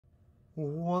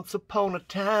Once upon a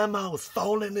time I was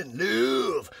falling in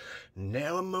love.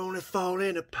 Now I'm only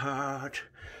falling apart.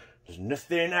 There's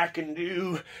nothing I can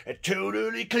do. A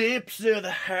total eclipse of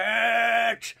the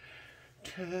heart.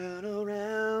 Turn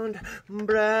around,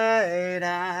 bright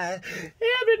eye.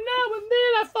 Every now and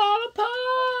then I fall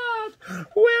apart.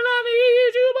 When I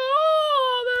need you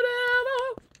more than ever.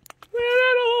 When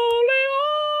it only,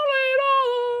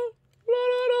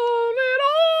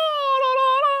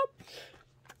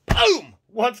 boom!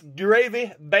 What's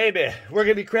gravy, baby? We're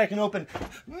gonna be cracking open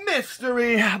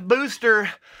mystery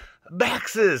booster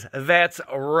boxes. That's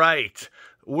right.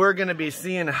 We're going to be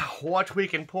seeing what we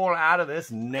can pull out of this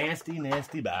nasty,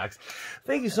 nasty box.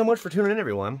 Thank you so much for tuning in,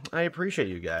 everyone. I appreciate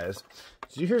you guys.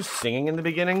 Did you hear singing in the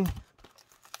beginning?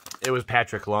 It was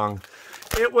Patrick Long.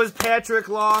 It was Patrick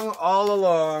Long all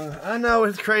along. I know,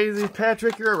 it's crazy.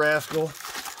 Patrick, you're a rascal.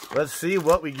 Let's see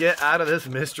what we get out of this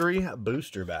mystery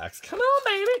booster box. Come on,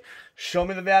 baby. Show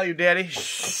me the value, Daddy.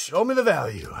 Show me the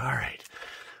value. All right.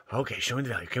 Okay, show me the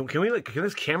value. Can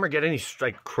this camera get any,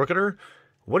 like, crookeder?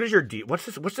 What is your deal? What's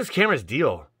this camera's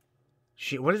deal?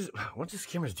 What's this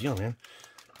camera's deal, man?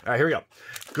 All right, here we go.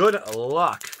 Good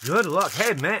luck. Good luck.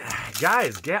 Hey, man,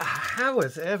 guys, how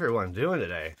is everyone doing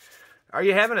today? Are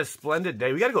you having a splendid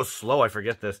day? We got to go slow. I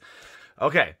forget this.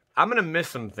 Okay, I'm going to miss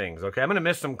some things, okay? I'm going to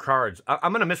miss some cards.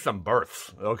 I'm going to miss some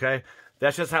births, okay?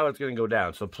 That's just how it's going to go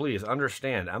down. So please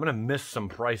understand, I'm going to miss some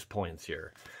price points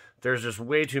here. There's just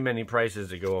way too many prices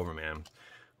to go over, man.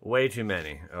 Way too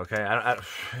many, okay?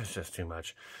 It's just too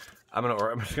much. I'm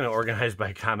just gonna organize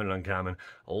by common and uncommon.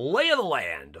 Lay of the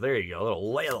land. There you go. A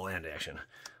little lay of the land action.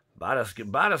 Bada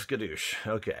skadoosh.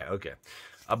 Okay.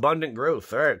 Abundant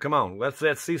growth. All right, come on. Let's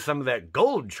see some of that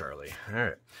gold, Charlie. All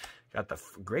right. Got the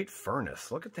great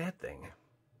furnace. Look at that thing.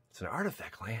 It's an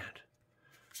artifact land.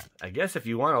 I guess if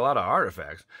you want a lot of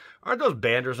artifacts, aren't those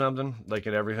banned or something? Like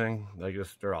in everything, like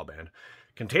this, they're all banned.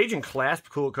 Contagion Clasp,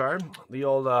 cool card. The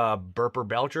old Burper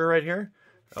Belcher right here.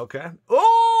 Okay. Oh!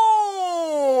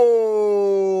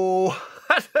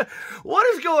 What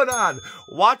is going on?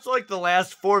 Watch like the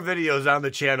last 4 videos on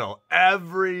the channel.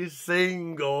 Every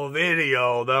single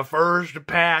video, the first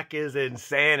pack is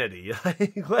insanity.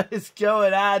 What is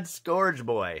going on, Scourge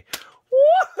Boy?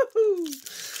 Woo!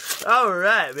 All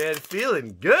right, man.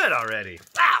 Feeling good already.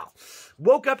 Wow.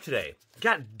 Woke up today.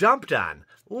 Got dumped on.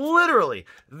 Literally,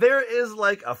 there is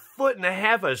like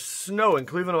 1.5 feet of snow in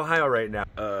Cleveland, Ohio right now.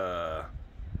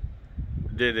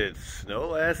 Did it snow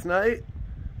last night?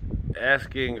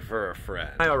 Asking for a friend.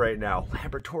 Ohio right now,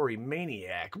 Laboratory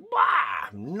Maniac. Wow,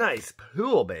 nice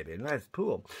pool, baby, nice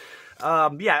pool.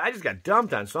 Yeah, I just got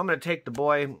dumped on, so I'm gonna take the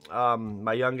boy,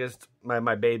 my youngest,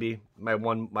 my baby, my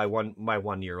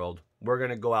 1-year-old. We're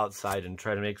gonna go outside and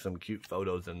try to make some cute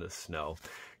photos in the snow.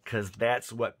 Because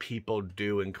that's what people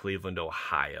do in Cleveland,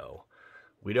 Ohio.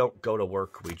 We don't go to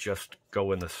work. We just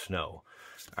go in the snow.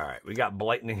 All right. We got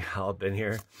Blightning Help in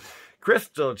here.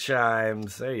 Crystal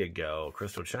Chimes. There you go.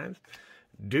 Crystal Chimes.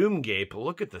 Doomgape.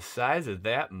 Look at the size of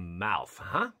that mouth,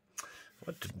 huh?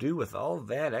 What to do with all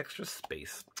that extra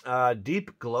space?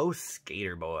 Deep Glow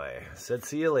Skater Boy. Said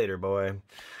see you later, boy.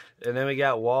 And then we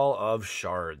got Wall of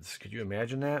Shards. Could you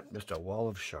imagine that? Just a wall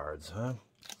of shards, huh?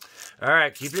 All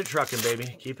right, keeping it trucking,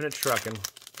 baby. Keeping it trucking.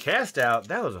 Cast Out.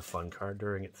 That was a fun card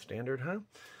during its standard, huh?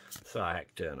 So I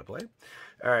act to play.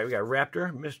 All right, we got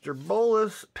Raptor, Mr.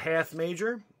 Bolus, Path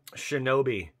Major,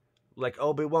 Shinobi. Like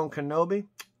Obi-Wan Kenobi,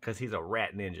 because he's a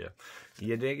rat ninja.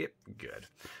 You dig it? Good.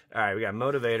 All right, we got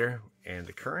Motivator and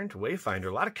the Current Wayfinder.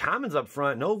 A lot of commons up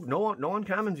front. No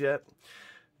uncommons yet.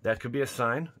 That could be a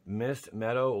sign. Mist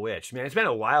Meadow Witch. Man, it's been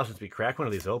a while since we cracked one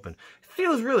of these open. It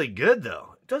feels really good,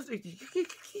 though. You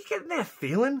getting that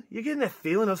feeling? You getting that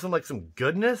feeling of some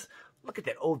goodness? Look at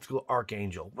that old school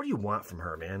Archangel. What do you want from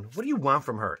her, man? What do you want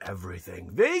from her?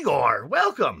 Everything. Vigor,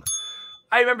 welcome.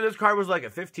 I remember this card was like a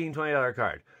 $15, $20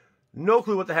 card. No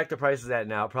clue what the heck the price is at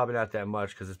now. Probably not that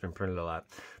much because it's been printed a lot.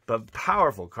 But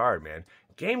powerful card, man.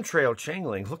 Game Trail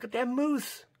Changling. Look at that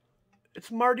moose. It's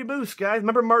Marty Moose, guys.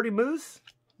 Remember Marty Moose?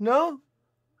 No?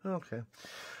 Okay.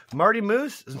 Marty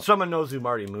Moose? Someone knows who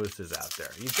Marty Moose is out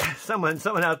there.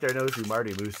 Someone out there knows who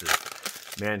Marty Moose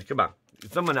is. Man, come on.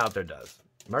 Someone out there does.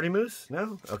 Marty Moose?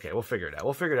 No? Okay, we'll figure it out.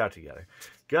 We'll figure it out together.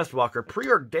 Gust Walker,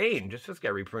 Preordained. Just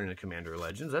got reprinted in Commander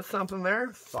Legends. That's something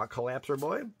there. Thought Collapser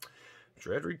Boy.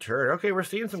 Dread Return. Okay, we're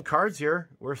seeing some cards here.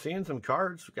 We're seeing some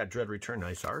cards. We got Dread Return.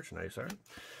 Nice art. Nice art.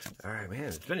 All right,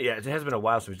 man. It has been a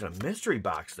while since we've done a mystery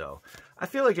box, though. I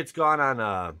feel like it's gone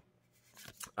on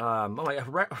oh my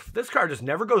God, this card just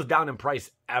never goes down in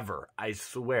price ever. I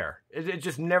swear. It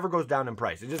just never goes down in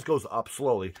price. It just goes up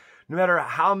slowly. No matter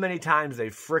how many times they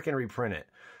frickin' reprint it.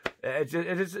 It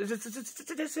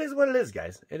is what it is,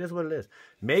 guys. It is what it is.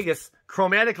 Magus,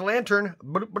 Chromatic Lantern,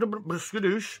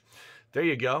 skadoosh. There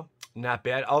you go. Not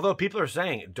bad. Although people are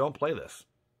saying, don't play this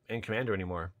in Commander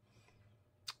anymore.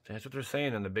 That's what they're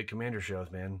saying on the big Commander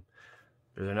shows, man.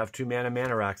 There's enough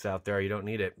 2-mana rocks out there. You don't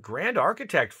need it. Grand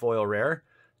Architect foil rare.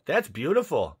 That's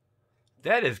beautiful.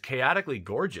 That is chaotically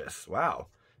gorgeous. Wow.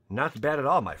 Not bad at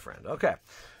all, my friend. Okay.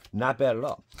 Not bad at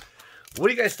all. What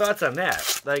are you guys' thoughts on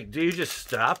that? Like, do you just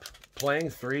stop playing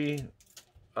 3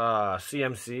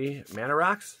 CMC mana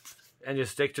rocks and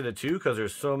just stick to the 2 because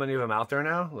there's so many of them out there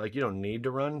now? Like, you don't need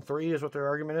to run 3 is what their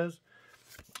argument is?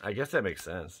 I guess that makes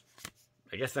sense.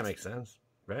 I guess that makes sense,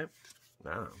 right?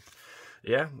 I don't know.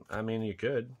 Yeah, I mean, you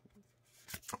could.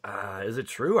 Is it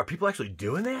true? Are people actually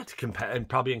doing that? And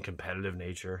probably in competitive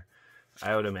nature,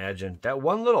 I would imagine. That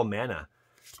one little mana,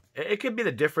 it could be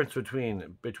the difference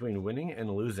between winning and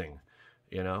losing.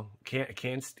 You know,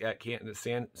 can't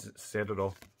stand it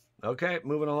all. Okay,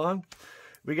 moving along.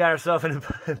 We got ourselves an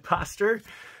imposter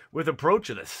with Approach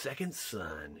of the Second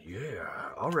Sun. Yeah,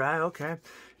 all right, okay.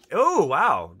 Oh,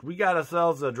 wow. We got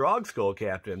ourselves a Drog Skull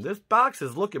Captain. This box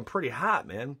is looking pretty hot,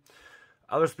 man.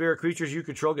 Other spirit creatures you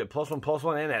control get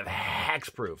 +1/+1, and have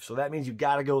hexproof. So that means you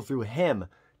got to go through him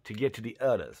to get to the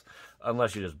others.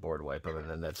 Unless you just board wipe them, and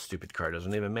then that stupid card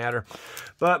doesn't even matter.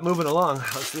 But moving along,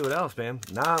 let's see what else, man.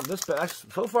 Now,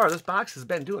 so far, this box has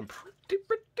been doing pretty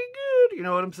good. You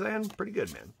know what I'm saying? Pretty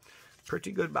good, man.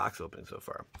 Pretty good box opening so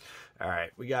far. All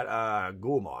right, we got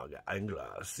Gulmog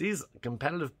Angla. Sees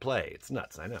competitive play. It's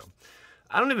nuts, I know.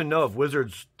 I don't even know if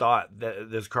Wizards thought that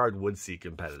this card would see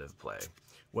competitive play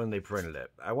when they printed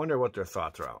it. I wonder what their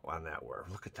thoughts on that were.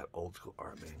 Look at that old school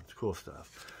art, man. It's cool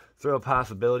stuff. Throw a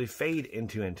possibility. Fade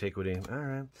into antiquity. All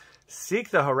right.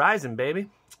 Seek the horizon, baby.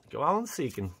 Go on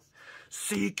seeking.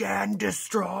 Seek and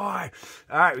destroy.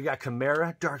 All right, we got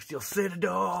Chimera, Darksteel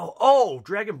Citadel. Oh,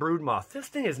 Dragon Broodmoth. This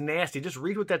thing is nasty. Just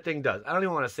read what that thing does. I don't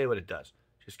even want to say what it does.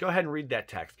 Just go ahead and read that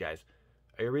text, guys.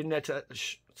 Are you reading that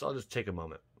text? So I'll just take a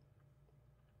moment.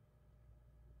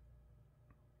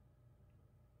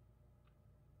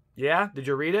 Yeah? Did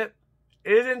you read it?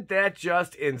 Isn't that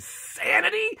just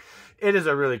insanity? It is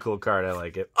a really cool card. I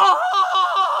like it. Oh!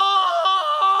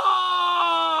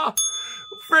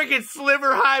 Freaking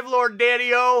Sliver Hive Lord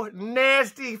Daddy-O.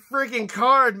 Nasty freaking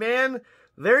card, man.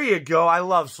 There you go. I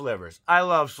love slivers. I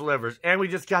love slivers. And we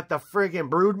just got the freaking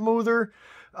Broodmoother.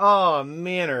 Oh,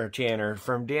 Manor Tanner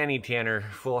from Danny Tanner,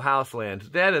 Full House Land.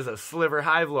 That is a Sliver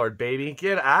Hive Lord, baby.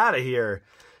 Get out of here.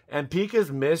 And Pika's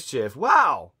Mischief.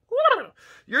 Wow.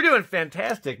 You're doing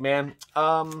fantastic, man.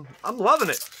 I'm loving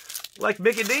it. Like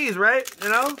Mickey D's, right? You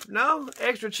know? No?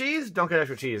 Extra cheese? Don't get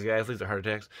extra cheese, guys. Leads to heart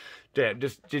attacks.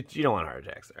 Just you don't want heart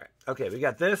attacks. All right. Okay, we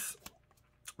got this.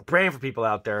 Praying for people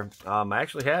out there. I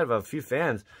actually have a few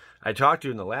fans I talked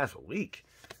to in the last week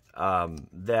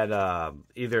that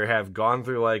either have gone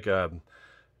through like a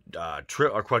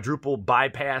quadruple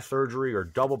bypass surgery or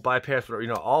double bypass, or, you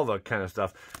know, all the kind of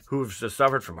stuff, who've just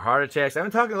suffered from heart attacks. I've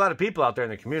been talking to a lot of people out there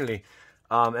in the community.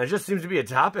 And it just seems to be a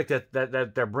topic that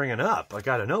they're bringing up, like,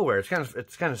 out of nowhere. It's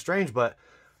kind of strange, but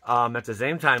at the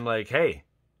same time, like, hey,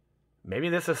 maybe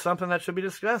this is something that should be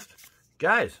discussed.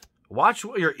 Guys, watch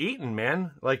what you're eating,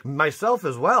 man. Like, myself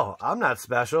as well. I'm not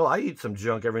special. I eat some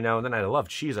junk every now and then. I love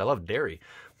cheese. I love dairy.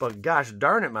 But gosh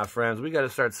darn it, my friends, we got to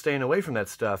start staying away from that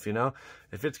stuff, you know?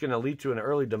 If it's going to lead to an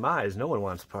early demise, no one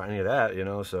wants any of that, you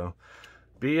know? So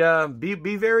be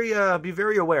very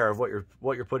aware of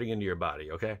what you're putting into your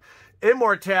body, okay?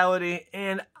 Immortality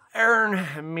and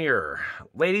Iron Mirror.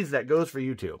 Ladies, that goes for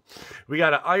you too. We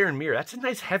got an Iron Mirror. That's a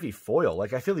nice heavy foil.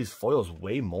 Like, I feel these foils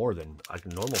way more than like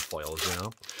normal foils, you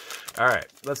know? All right,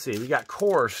 let's see. We got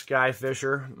Core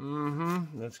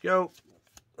Skyfisher. Let's go.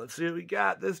 Let's see what we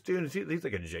got. This dude, he's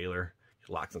like a jailer.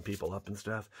 He locks some people up and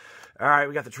stuff. All right,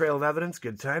 we got the Trail of Evidence.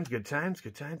 Good times, good times,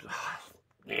 good times.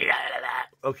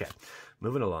 Okay,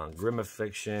 moving along.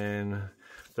 Grimifiction.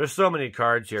 There's so many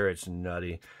cards here, it's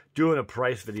nutty. Doing a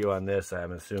price video on this,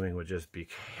 I'm assuming, would just be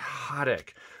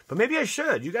chaotic. But maybe I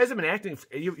should. You guys have been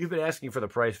you've been asking for the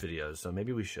price videos, so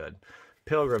maybe we should.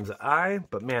 Pilgrim's Eye,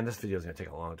 but man, this video is going to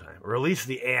take a long time. Release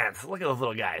the Ants. Look at those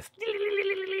little guys.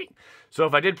 So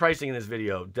if I did pricing in this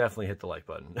video, definitely hit the like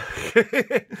button.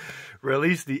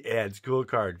 Release the Ants. Cool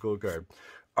card, cool card.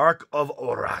 Arc of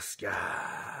Oraska.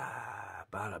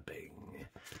 Bada bing.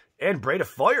 And Braid of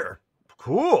Fire.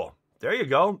 Cool. There you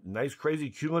go. Nice, crazy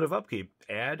cumulative upkeep.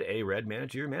 Add a red mana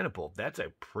to your mana pool. That's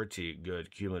a pretty good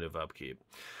cumulative upkeep.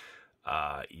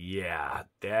 Yeah,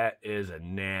 that is a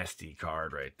nasty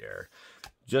card right there.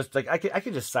 Just like I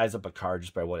could just size up a card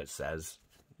just by what it says.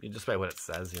 Just by what it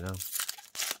says, you know.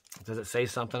 Does it say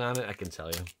something on it? I can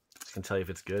tell you. can tell you if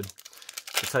it's good.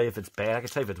 I can tell you if it's bad. I can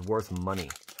tell you if it's worth money.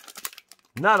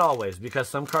 Not always, because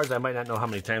some cards I might not know how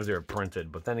many times they were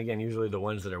printed. But then again, usually the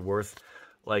ones that are worth,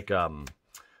 like, that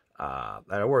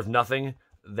are worth nothing,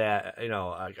 that, you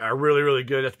know, are really, really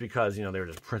good. That's because, you know, they were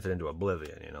just printed into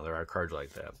oblivion. You know, there are cards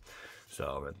like that.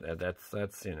 So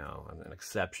that's you know, an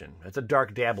exception. That's a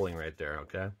dark dabbling right there,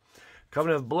 okay?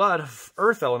 Covenant of Blood,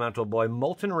 Earth Elemental Boy,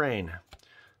 Molten Rain.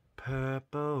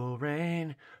 Purple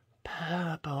rain,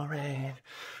 purple rain.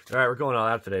 All right, we're going all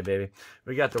out today, baby.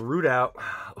 We got the Root Out.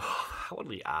 What are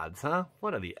the odds, huh?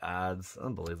 What are the odds?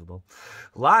 Unbelievable.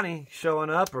 Lonnie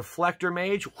showing up. Reflector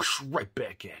Mage. Whoosh, right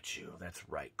back at you. That's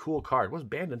right. Cool card. What's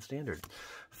banned in Standard?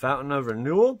 Fountain of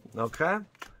Renewal. Okay.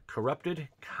 Corrupted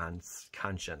Conscience.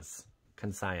 Conscience.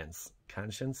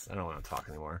 Conscience? I don't want to talk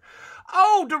anymore.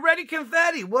 Oh, Duretti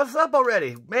Confetti. What's up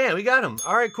already? Man, we got him.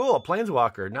 All right, cool.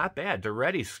 Planeswalker. Not bad.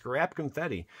 Duretti Scrap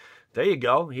Confetti. There you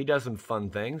go. He does some fun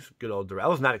things. Good old Duretti. I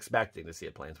was not expecting to see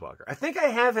a Planeswalker. I think I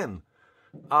have him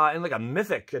in like a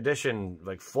Mythic Edition,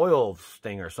 like foil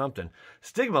thing or something.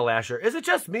 Stigma Lasher. Is it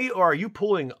just me, or are you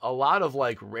pulling a lot of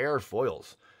like rare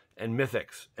foils and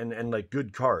Mythics and like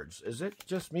good cards? Is it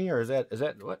just me, or is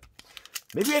that what?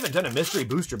 Maybe I haven't done a mystery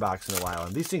booster box in a while,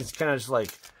 and these things kind of just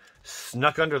like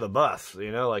snuck under the bus, you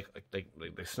know, like they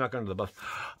snuck under the bus.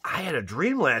 I had a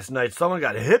dream last night. Someone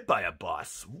got hit by a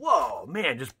bus. Whoa,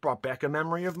 man, just brought back a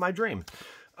memory of my dream.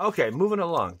 Okay, moving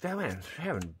along. Damn, man,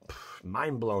 having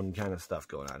mind-blown kind of stuff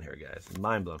going on here, guys.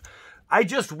 Mind-blown. I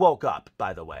just woke up,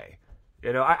 by the way.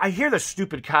 You know, I hear the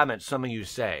stupid comments some of you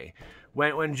say.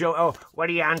 When Joe, oh, what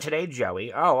are you on today,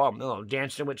 Joey? Oh,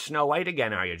 dancing with Snow White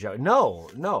again, are you, Joey? No.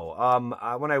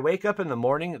 When I wake up in the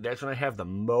morning, that's when I have the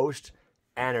most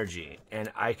energy, and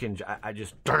I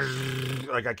just,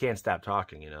 like, I can't stop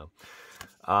talking, you know.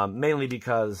 Mainly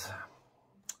because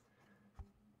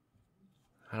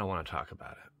I don't want to talk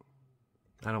about it.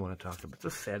 I don't want to talk about it.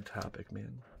 It's a sad topic,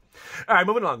 man. All right,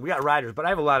 moving along. We got riders, but I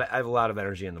have a lot of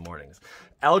energy in the mornings.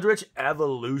 Eldritch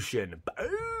Evolution.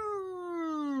 Boom.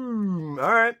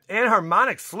 All right, and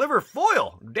Harmonic Sliver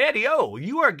Foil. Daddy-o,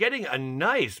 you are getting a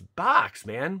nice box,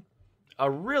 man. A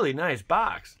really nice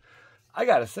box. I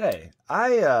gotta say,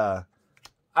 I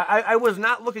was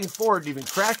not looking forward to even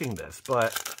cracking this,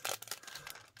 but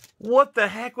what the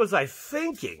heck was I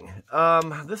thinking?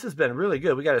 This has been really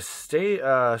good. We got a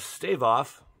stave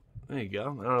off. There you go. I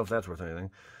don't know if that's worth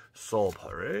anything. Soul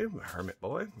Parade, Hermit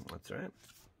Boy. That's right.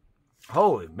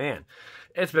 Holy man,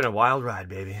 it's been a wild ride,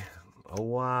 baby. A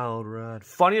wild ride.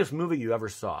 Funniest movie you ever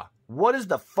saw. What is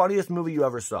the funniest movie you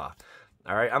ever saw?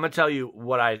 All right, I'm going to tell you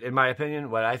in my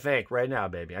opinion, what I think right now,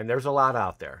 baby. And there's a lot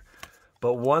out there.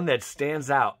 But one that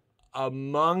stands out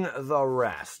among the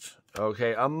rest,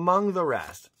 okay, among the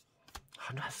rest,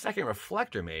 second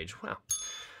Reflector Mage,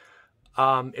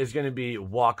 wow, is going to be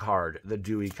Walk Hard, the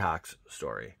Dewey Cox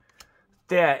story.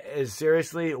 That is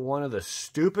seriously one of the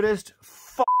stupidest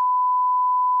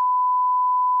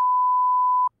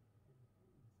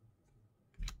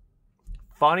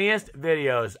funniest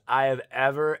videos I have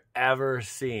ever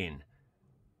seen.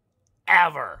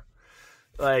 Ever.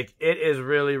 Like, it is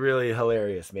really, really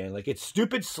hilarious, man. Like, it's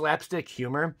stupid slapstick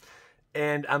humor.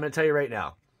 And I'm going to tell you right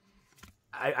now.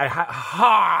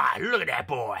 Look at that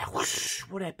boy. Whoosh,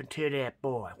 what happened to that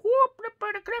boy? Whoop,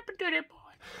 what happened to that boy?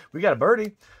 We got a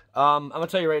birdie. I'm going to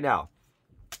tell you right now.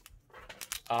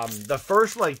 The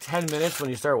first, like, 10 minutes when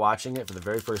you start watching it for the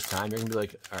very first time, you're going to be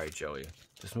like, all right, Joey,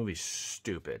 this movie's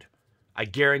stupid. I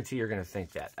guarantee you're going to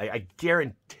think that. I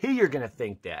guarantee you're going to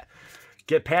think that.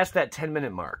 Get past that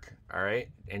 10-minute mark, all right?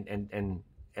 And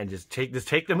just take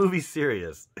the movie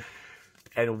serious.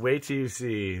 And wait till you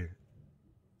see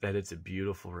that it's a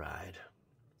beautiful ride.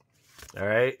 All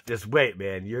right? Just wait,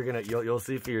 man. You'll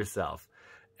see for yourself.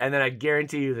 And then I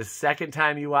guarantee you the second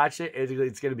time you watch it,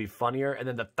 it's going to be funnier. And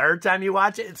then the third time you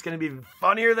watch it, it's going to be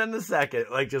funnier than the second.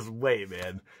 Like, just wait,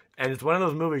 man. And it's one of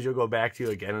those movies you'll go back to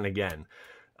again and again.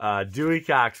 Dewey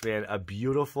Cox, man, a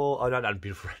beautiful, oh, not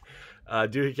beautiful,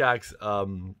 Dewey Cox,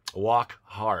 Walk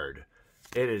Hard.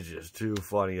 It is just too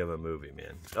funny of a movie,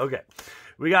 man. Okay,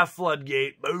 we got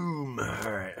Floodgate, boom.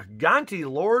 All right, Gonti,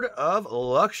 Lord of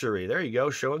Luxury. There you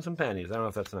go, showing some pennies. I don't know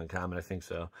if that's an uncommon, I think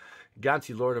so.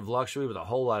 Gonti, Lord of Luxury with a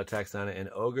whole lot of text on it, and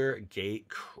Ogre Gate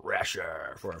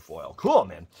Crasher for a foil. Cool,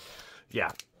 man. Yeah,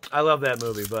 I love that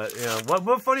movie, but, you know,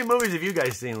 what funny movies have you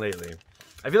guys seen lately?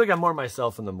 I feel like I'm more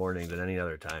myself in the morning than any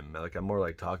other time. Like, I'm more,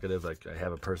 like, talkative. Like, I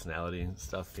have a personality and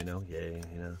stuff, you know? Yay,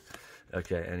 you know?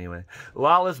 Okay, anyway.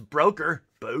 Lawless Broker.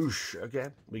 Boosh. Okay.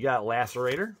 We got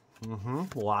Lacerator.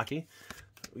 Milwaukee.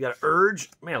 We got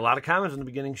Urge. Man, a lot of comments in the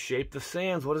beginning. Shape the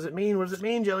Sands. What does it mean? What does it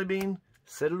mean, Jelly Bean?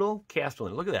 Citadel.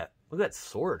 Castellan. Look at that. Look at that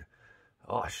sword.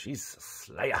 Oh, she's a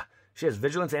slayer. She has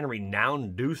vigilance and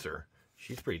renowned deucer.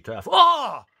 She's pretty tough.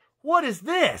 Oh, what is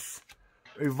this?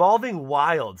 Evolving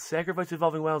Wild. Sacrifice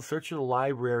Evolving Wild. Search your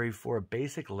library for a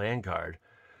basic land card.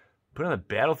 Put it on the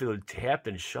battlefield, tap,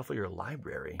 and shuffle your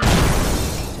library.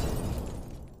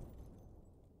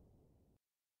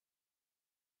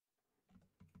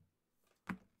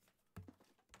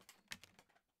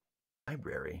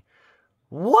 Library.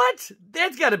 What?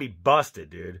 That's got to be busted,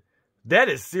 dude. That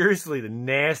is seriously the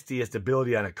nastiest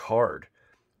ability on a card.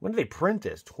 When did they print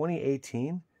this?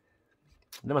 2018?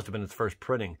 That must have been its first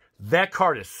printing. That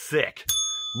card is sick.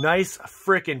 Nice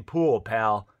frickin' pool,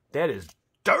 pal. That is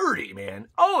dirty, man.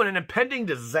 Oh, and an impending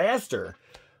disaster.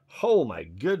 Oh, my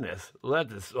goodness.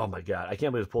 That is, oh, my God. I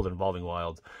can't believe it's pulled Involving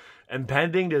Wilds.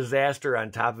 Impending disaster on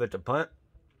top of it to punt.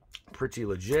 Pretty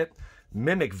legit.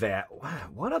 Mimic Vat. Wow,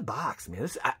 what a box, man.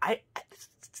 This,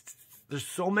 there's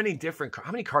so many different...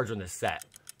 How many cards are in this set?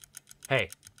 Hey,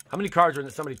 how many cards are in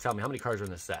this? Somebody tell me how many cards are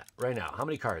in this set right now. How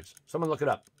many cards? Someone look it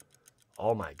up.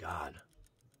 Oh, my God.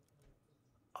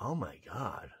 Oh, my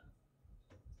God.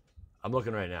 I'm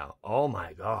looking right now. Oh,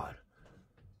 my God.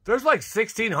 There's like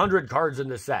 1,600 cards in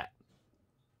this set.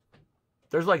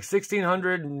 There's like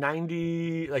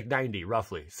 1,690, like 90,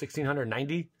 roughly.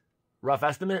 1,690? Rough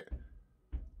estimate?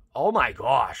 Oh, my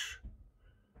gosh.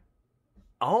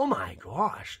 Oh, my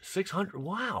gosh. 600.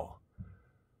 Wow.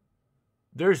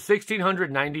 There's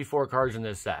 1,694 cards in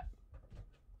this set.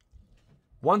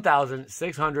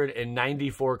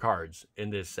 1,694 cards in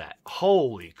this set.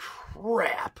 Holy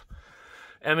crap.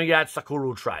 And we got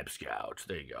Sakura Tribe Scouts.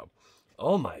 There you go.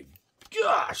 Oh my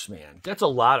gosh, man. That's a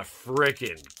lot of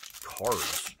freaking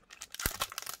cards.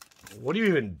 What do you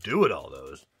even do with all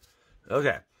those?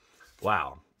 Okay.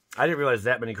 Wow. I didn't realize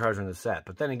that many cards were in the set.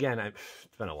 But then again, it's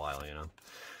been a while, you know.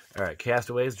 All right,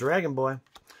 Castaways, Dragon Boy.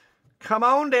 Come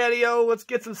on, Daddy-O. Let's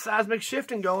get some seismic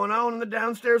shifting going on in the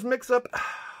downstairs mix-up.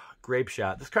 Grape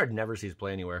Shot. This card never sees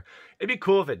play anywhere. It'd be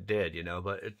cool if it did, you know,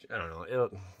 but I don't know.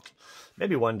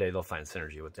 Maybe one day they'll find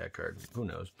synergy with that card. Who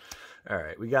knows? All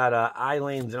right, we got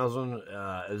Eileen Zelzon,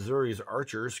 Azuri's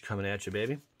Archers coming at you,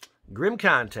 baby. Grim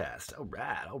Contest. All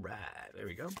right, all right. There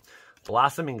we go.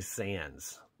 Blossoming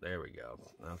Sands. There we go.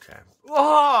 Okay.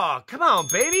 Oh, come on,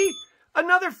 baby.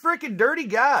 Another freaking Dirty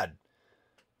God.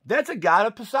 That's a God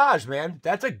of Passage, man.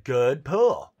 That's a good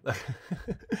pull.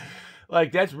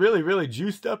 Like, that's really, really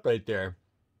juiced up right there.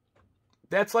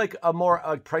 That's like a more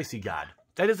pricey God.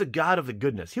 That is a God of the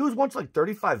goodness. He was once like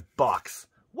 35 bucks.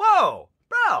 Whoa,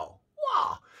 bro.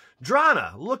 Wow.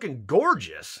 Drana, looking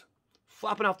gorgeous.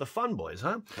 Flopping out the fun boys,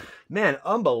 huh? Man,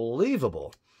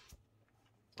 unbelievable.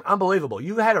 Unbelievable.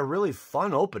 You had a really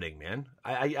fun opening, man.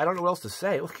 I don't know what else to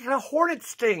say. Look at a Hornet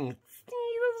Sting.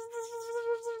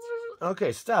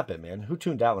 Okay, stop it, man. Who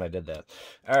tuned out when I did that?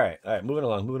 All right, moving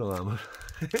along.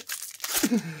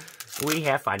 We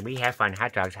have fun.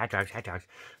 Hot dogs.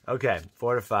 Okay,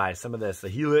 fortify some of this. The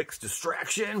Helix,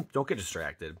 distraction. Don't get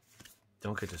distracted.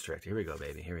 Here we go,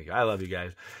 baby. Here we go. I love you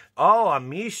guys. Oh,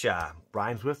 Amnesia.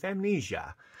 Rhymes with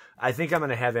amnesia. I think I'm going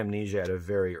to have amnesia at a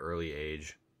very early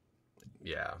age.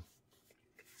 Yeah.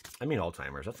 I mean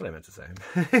Alzheimer's. That's what I meant to say.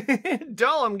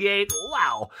 Dolomgate.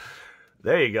 Wow.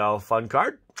 There you go. Fun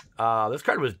card. This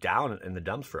card was down in the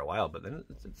dumps for a while, but then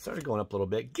it started going up a little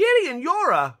bit. Gideon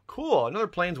Yora. Cool. Another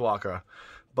Planeswalker.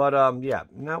 But, yeah,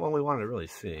 not one we wanted to really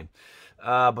see.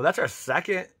 But that's our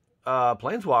second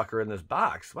Planeswalker in this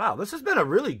box. Wow, this has been a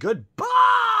really good box,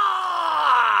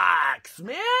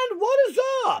 man. What is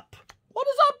up? What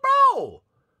is up, bro?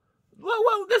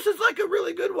 Well, this is like a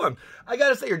really good one. I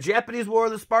gotta say, your Japanese War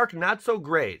of the Spark, not so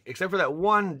great, except for that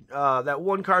one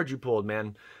card you pulled,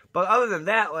 man. But other than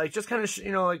that, like, just kind of,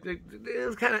 you know, like, it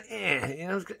was kind of,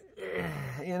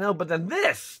 you know. But then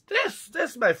this,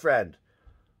 my friend,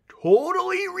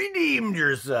 totally redeemed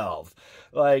yourself.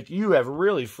 Like, you have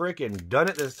really freaking done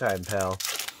it this time, pal.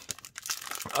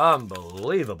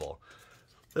 Unbelievable.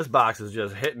 This box is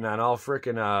just hitting on all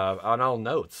freaking, on all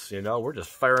notes, you know. We're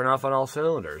just firing off on all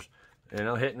cylinders. You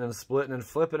know, hitting and splitting and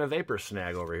flipping a vapor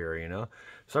snag over here, you know.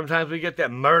 Sometimes we get that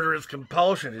murderous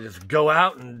compulsion to just go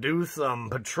out and do some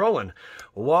patrolling.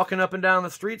 Walking up and down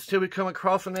the streets till we come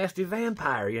across a nasty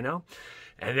vampire, you know.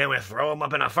 And then we throw him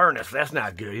up in a furnace. That's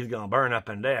not good. He's going to burn up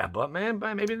and die. But, man,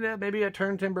 maybe a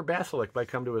turn-timber basilisk might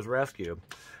come to his rescue.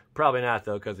 Probably not,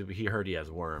 though, because he heard he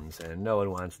has worms, and no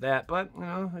one wants that. But, you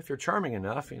know, if you're charming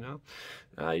enough, you know,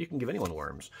 you can give anyone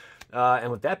worms.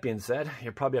 And with that being said,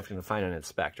 you're probably going to find an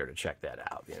inspector to check that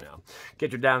out, you know.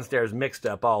 Get your downstairs mixed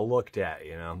up, all looked at,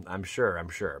 you know. I'm sure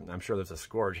there's a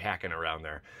Scourge hacking around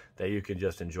there that you can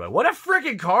just enjoy. What a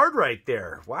freaking card right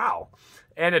there. Wow.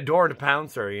 And a Door to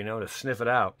Pouncer, you know, to sniff it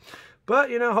out. But,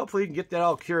 you know, hopefully you can get that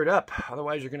all cured up.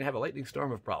 Otherwise, you're going to have a lightning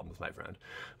storm of problems, my friend.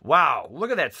 Wow,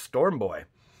 look at that Storm Boy.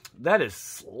 That is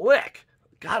slick.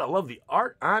 God, I love the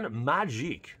art on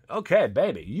Magique. Okay,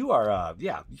 baby, you are,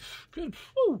 yeah, good.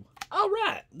 Woo. All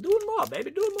right, doing more,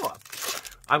 baby, doing more.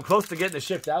 I'm close to getting the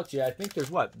shipped out to you. I think there's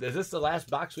what? Is this the last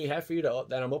box we have for you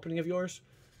that I'm opening of yours?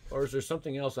 Or is there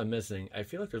something else I'm missing? I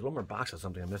feel like there's one more box of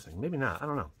something I'm missing. Maybe not. I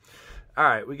don't know. All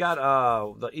right, we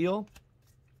got the Eel,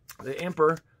 the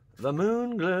Emperor, the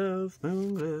Moon Glove,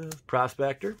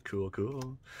 Prospector,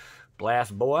 cool.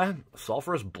 Blast Boy,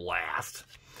 Sulphurous Blast.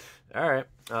 All right,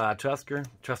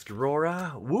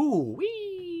 Tuscarora, woo,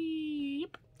 wee.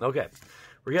 Okay,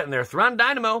 we're getting there. Thron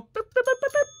Dynamo. Boop, boop, boop,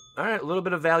 boop, boop. All right, a little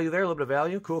bit of value there, a little bit of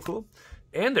value. Cool.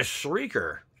 And the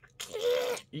Shrieker.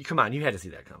 Come on, you had to see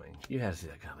that coming. You had to see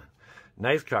that coming.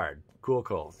 Nice card.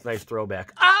 Cool. Nice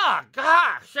throwback. Ah,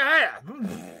 gosh.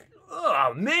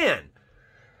 Oh, man.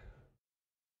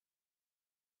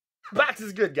 Box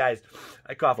is good, guys.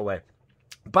 I cough away.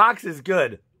 Box is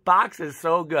good. Box is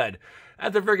so good.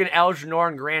 That's a freaking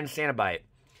Elginorn Grand Cenobite.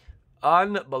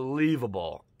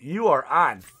 Unbelievable. You are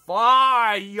on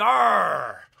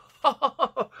fire.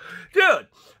 Dude,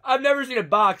 I've never seen a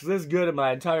box this good in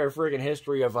my entire freaking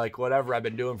history of like whatever I've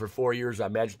been doing for 4 years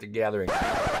on Magic the Gathering.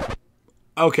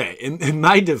 Okay, in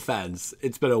my defense,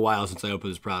 it's been a while since I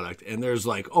opened this product, and there's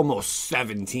like almost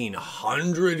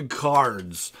 1,700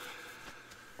 cards.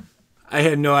 I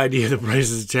had no idea the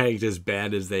prices tanked as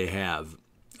bad as they have.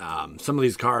 Some of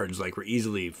these cards like were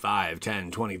easily 5,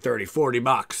 10, 20, 30, 40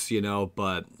 bucks, you know,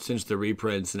 but since the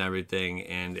reprints and everything,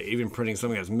 and even printing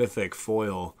something that's mythic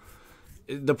foil,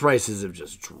 the prices have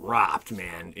just dropped,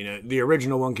 man. You know, the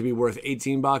original one could be worth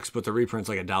 18 bucks, but the reprint's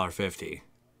like $1.50.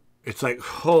 It's like,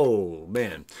 oh,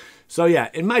 man. So, yeah,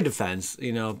 in my defense,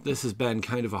 you know, this has been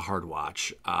kind of a hard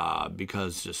watch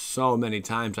because just so many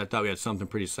times I thought we had something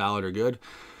pretty solid or good,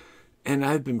 and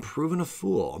I've been proven a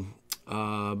fool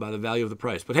by the value of the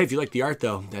price. But, hey, if you like the art,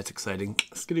 though, that's exciting.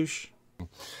 Skadoosh.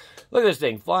 Look at this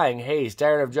thing. Flying Haze.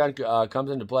 Tired of Junk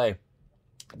comes into play.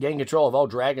 Gain control of all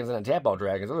dragons and untap all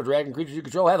dragons. Other dragon creatures you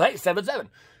control have, hey, 7/7.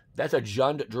 That's a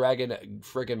Jund dragon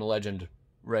freaking legend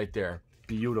right there.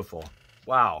 Beautiful.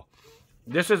 Wow.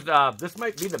 This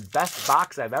might be the best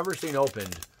box I've ever seen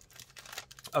opened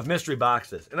of mystery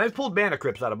boxes. And I've pulled Mana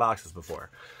Crypts out of boxes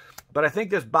before. But I think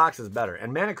this box is better.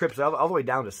 And Mana Crypts all the way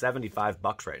down to 75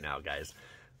 bucks right now, guys.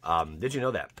 Did you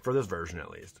know that? For this version,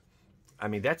 at least. I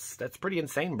mean, that's pretty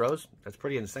insane, bros. That's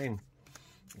pretty insane.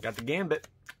 Got the Gambit.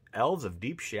 Elves of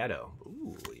Deep Shadow.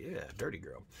 Ooh, yeah, dirty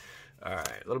girl. All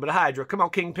right, a little bit of Hydra. Come on,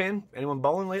 Kingpin. Anyone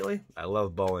bowling lately? I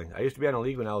love bowling. I used to be on a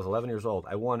league when I was 11 years old.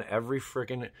 I won every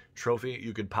freaking trophy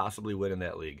you could possibly win in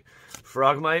that league.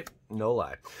 Frogmite, no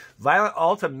lie. Violent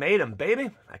Ultimatum,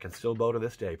 baby. I can still bow to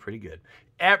this day. Pretty good.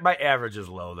 My average is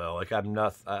low, though. Like, I'm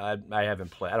not, I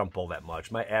haven't played, I don't bowl that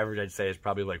much. My average, I'd say, is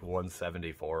probably like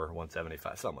 174,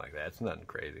 175, something like that. It's nothing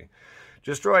crazy.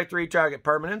 Destroy 3 target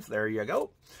permanents. There you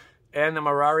go. And the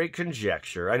Mirari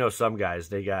Conjecture. I know some guys,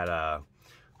 they got,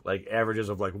 like, averages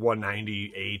of, like,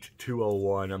 198,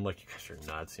 201. I'm like, you guys are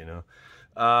nuts, you know?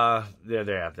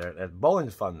 They're out there.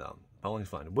 Bowling's fun, though. Bowling's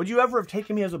fun. Would you ever have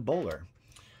taken me as a bowler?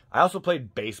 I also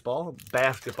played baseball,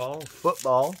 basketball,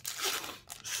 football,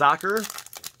 soccer,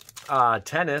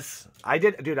 tennis. I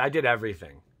did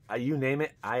everything. You name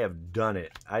it, I have done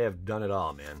it. I have done it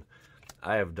all, man.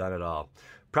 I have done it all.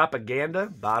 Propaganda,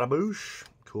 Bada Boosh.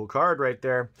 Cool card right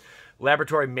there.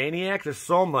 Laboratory Maniac. There's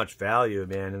so much value,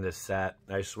 man, in this set.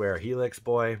 I swear. Helix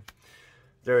Boy.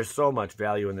 There is so much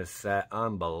value in this set.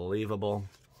 Unbelievable.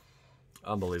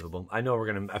 Unbelievable. I know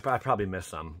we're going to... I probably missed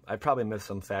some. I probably missed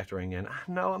some factoring in.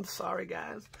 No, I'm sorry,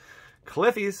 guys.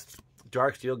 Cliffy's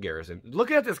Darksteel Garrison.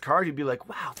 Looking at this card, you'd be like,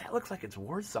 wow, that looks like it's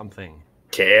worth something.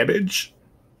 Cabbage.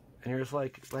 And you're just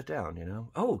like, let down, you know?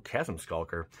 Oh, Chasm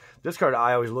Skulker. This card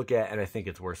I always look at, and I think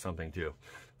it's worth something, too.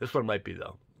 This one might be,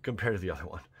 though, compared to the other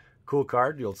one. Cool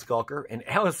card, the old Skulker. And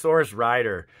Allosaurus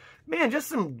Rider. Man, just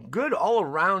some good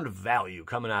all-around value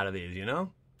coming out of these, you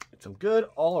know? Some good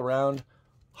all-around,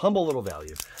 humble little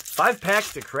value. 5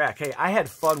 packs to crack. Hey, I had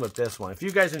fun with this one. If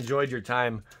you guys enjoyed your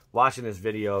time watching this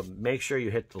video, make sure you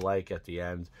hit the like at the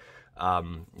end.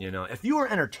 You know, if you were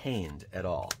entertained at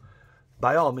all,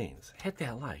 by all means, hit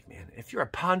that like, man. If you're a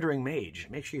pondering mage,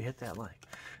 make sure you hit that like.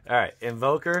 All right,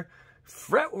 Invoker.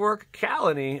 Fretwork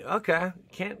Colony. Okay.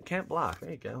 Can't block.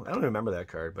 There you go. I don't remember that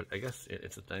card, but I guess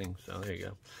it's a thing. So there you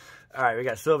go. All right, we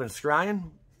got Sylvan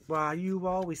Scrying. Why you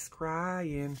always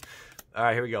scrying? All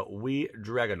right, here we go. We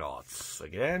Dragonauts.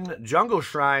 Again, Jungle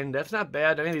Shrine. That's not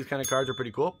bad. Any of these kind of cards are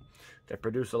pretty cool. They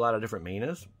produce a lot of different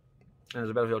manas. And as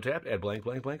a battlefield tapped, add blank,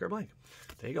 blank, blank, or blank.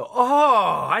 There you go.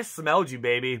 Oh, I smelled you,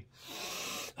 baby.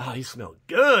 Oh, you smell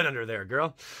good under there,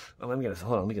 girl. Oh, hold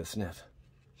on, let me get a sniff.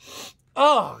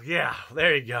 Oh, yeah,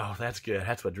 there you go. That's good.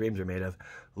 That's what dreams are made of.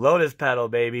 Lotus Petal,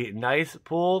 baby. Nice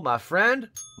pool, my friend.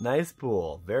 Nice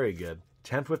pool. Very good.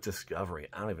 10th with Discovery.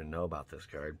 I don't even know about this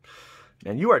card.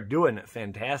 And you are doing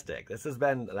fantastic. This has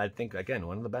been, I think, again,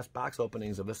 one of the best box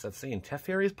openings of this I've seen.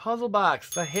 Teferi's Puzzle Box.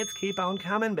 The hits keep on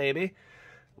coming, baby.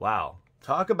 Wow.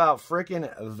 Talk about freaking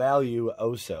value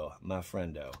oso, my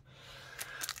friendo.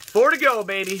 4 to go,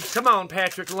 baby. Come on,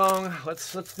 Patrick Long. Let's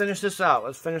finish this out.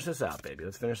 Let's finish this out, baby.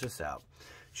 Let's finish this out.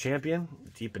 Champion,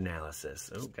 Deep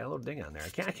Analysis. Oh, got a little ding on there.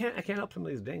 I can't help some of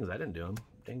these dings. I didn't do them.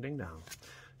 Ding, ding, dong.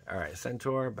 All right,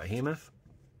 Centaur, Behemoth.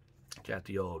 Got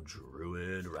the old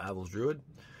Druid, Rivals Druid.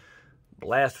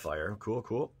 Blastfire. Cool,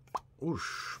 cool.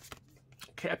 Oosh.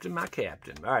 Captain, my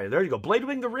captain. All right, there you go.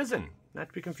 Bladewing the Risen. Not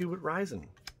to be confused with Ryzen.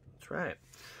 That's right.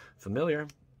 Familiar.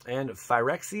 And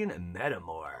Phyrexian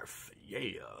Metamorph.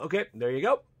 Yeah. Okay, there you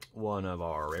go. One of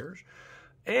our rares.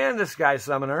 And the Sky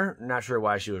Summoner. Not sure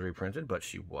why she was reprinted, but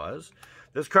she was.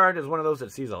 This card is one of those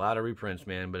that sees a lot of reprints,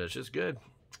 man, but it's just good.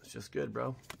 It's just good,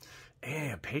 bro.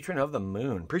 And Patron of the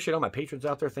Moon. Appreciate all my patrons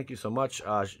out there. Thank you so much.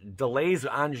 Delays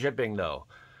on shipping, though,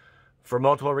 for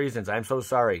multiple reasons. I'm so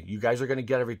sorry. You guys are going to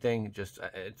get everything. Just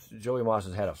Joey Moss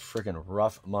has had a freaking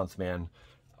rough month, man,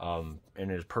 in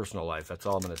his personal life. That's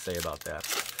all I'm going to say about that.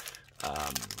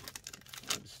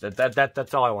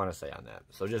 That's all I want to say on that.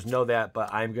 So just know that,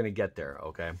 but I'm going to get there,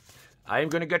 okay? I am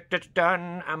going to get this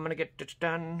done. I'm going to get this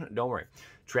done. Don't worry.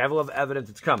 Travel of Evidence,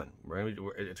 it's coming.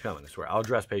 It's coming, I swear. I'll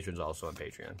address patrons also on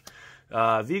Patreon.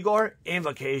 Vigor,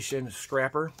 Invocation,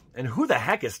 Scrapper. And who the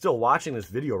heck is still watching this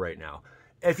video right now?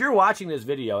 If you're watching this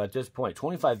video at this point,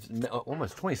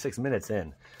 almost 26 minutes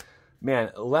in,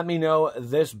 man, let me know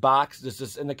this box.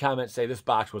 Just in the comments, say this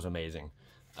box was amazing.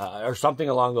 Or something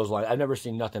along those lines. I've never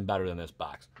seen nothing better than this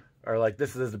box. Or like,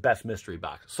 this is the best mystery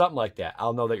box. Something like that.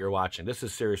 I'll know that you're watching. This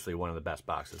is seriously one of the best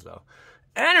boxes, though.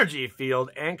 Energy Field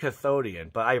and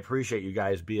Cathodian. But I appreciate you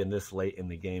guys being this late in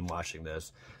the game watching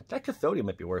this. That Cathodian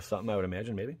might be worth something, I would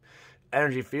imagine, maybe.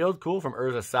 Energy Field, cool, from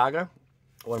Urza Saga.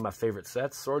 One of my favorite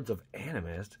sets. Swords of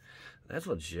Animist. That's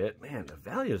legit. Man, the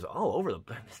value is all over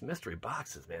these mystery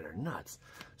boxes, man. They're nuts.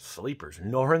 Sleepers.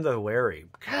 Norn the Wary.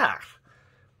 Gosh.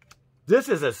 This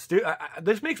is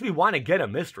this makes me want to get a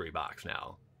mystery box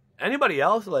now. Anybody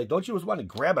else? Like, don't you just want to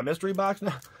grab a mystery box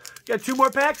now? You got 2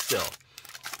 more packs still.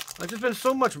 Like, there's been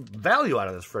so much value out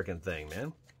of this freaking thing,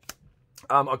 man.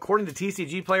 According to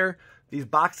TCG Player, these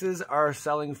boxes are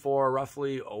selling for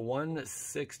roughly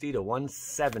 160 to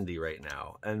 170 right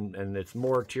now. And it's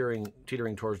more teetering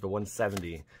towards the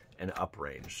 170 and up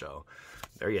range. So,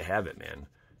 there you have it, man.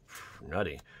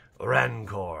 Nutty.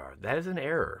 Rancor. That is an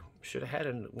error. Should have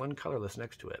had one colorless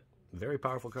next to it. Very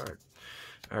powerful card.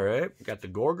 All right. Got the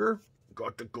Gorger.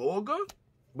 Got the Gorger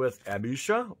with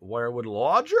Abisha. Wirewood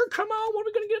Lodger. Come on. What are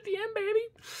we going to get at the end, baby?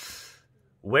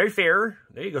 Wayfarer.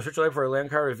 There you go. Search your library for a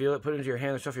land card. Reveal it. Put it into your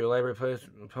hand and stuff your library. Place.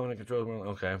 Opponent controls.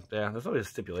 Okay. Yeah. There's always a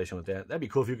stipulation with that. That'd be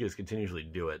cool if you could just continuously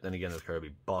do it. Then again, this card would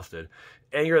be busted.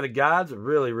 Anger of the Gods.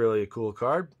 Really, really a cool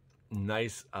card.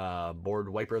 Nice board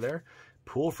wiper there.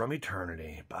 Pool from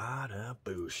Eternity. Bada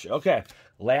boosh. Okay,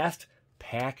 last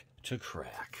pack to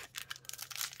crack.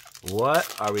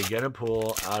 What are we going to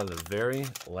pull out of the very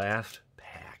last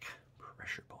pack?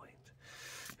 Pressure point.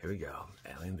 Here we go.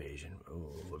 Alien Invasion.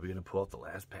 Ooh, what are we going to pull out the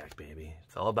last pack, baby?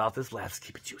 It's all about this last. Let's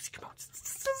keep it juicy. Come on.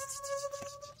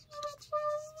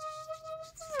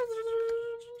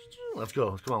 Let's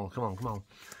go. Come on.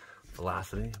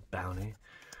 Velocity. Bounty.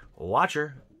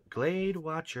 Watcher. Glade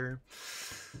Watcher.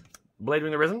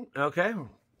 Bladewing the Risen. Okay.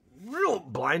 Real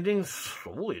Blinding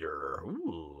Soul Eater.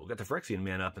 Ooh, got the Phyrexian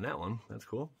man up in that one. That's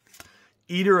cool.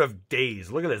 Eater of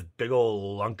Days. Look at this big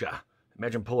old lunka.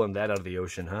 Imagine pulling that out of the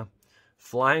ocean, huh?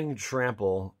 Flying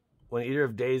Trample. When Eater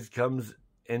of Days comes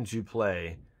into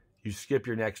play, you skip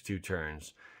your next 2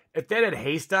 turns. If that had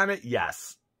haste on it,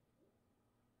 yes.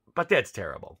 But that's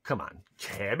terrible. Come on.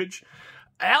 Cabbage.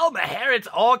 Almaharit's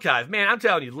Archive. Man, I'm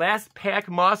telling you, last pack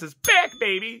Moss is back,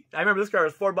 baby. I remember this card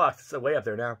was $4. It's way up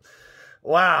there now.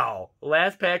 Wow.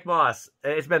 Last pack Moss.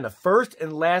 It's been the first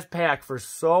and last pack for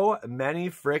so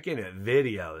many freaking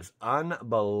videos.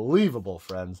 Unbelievable,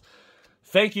 friends.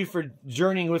 Thank you for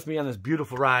journeying with me on this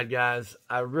beautiful ride, guys.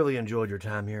 I really enjoyed your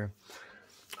time here.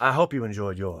 I hope you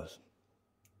enjoyed yours.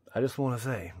 I just want to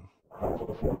say...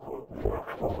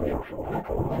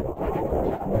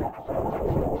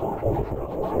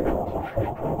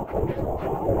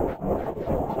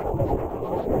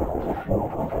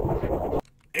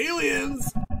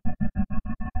 Aliens!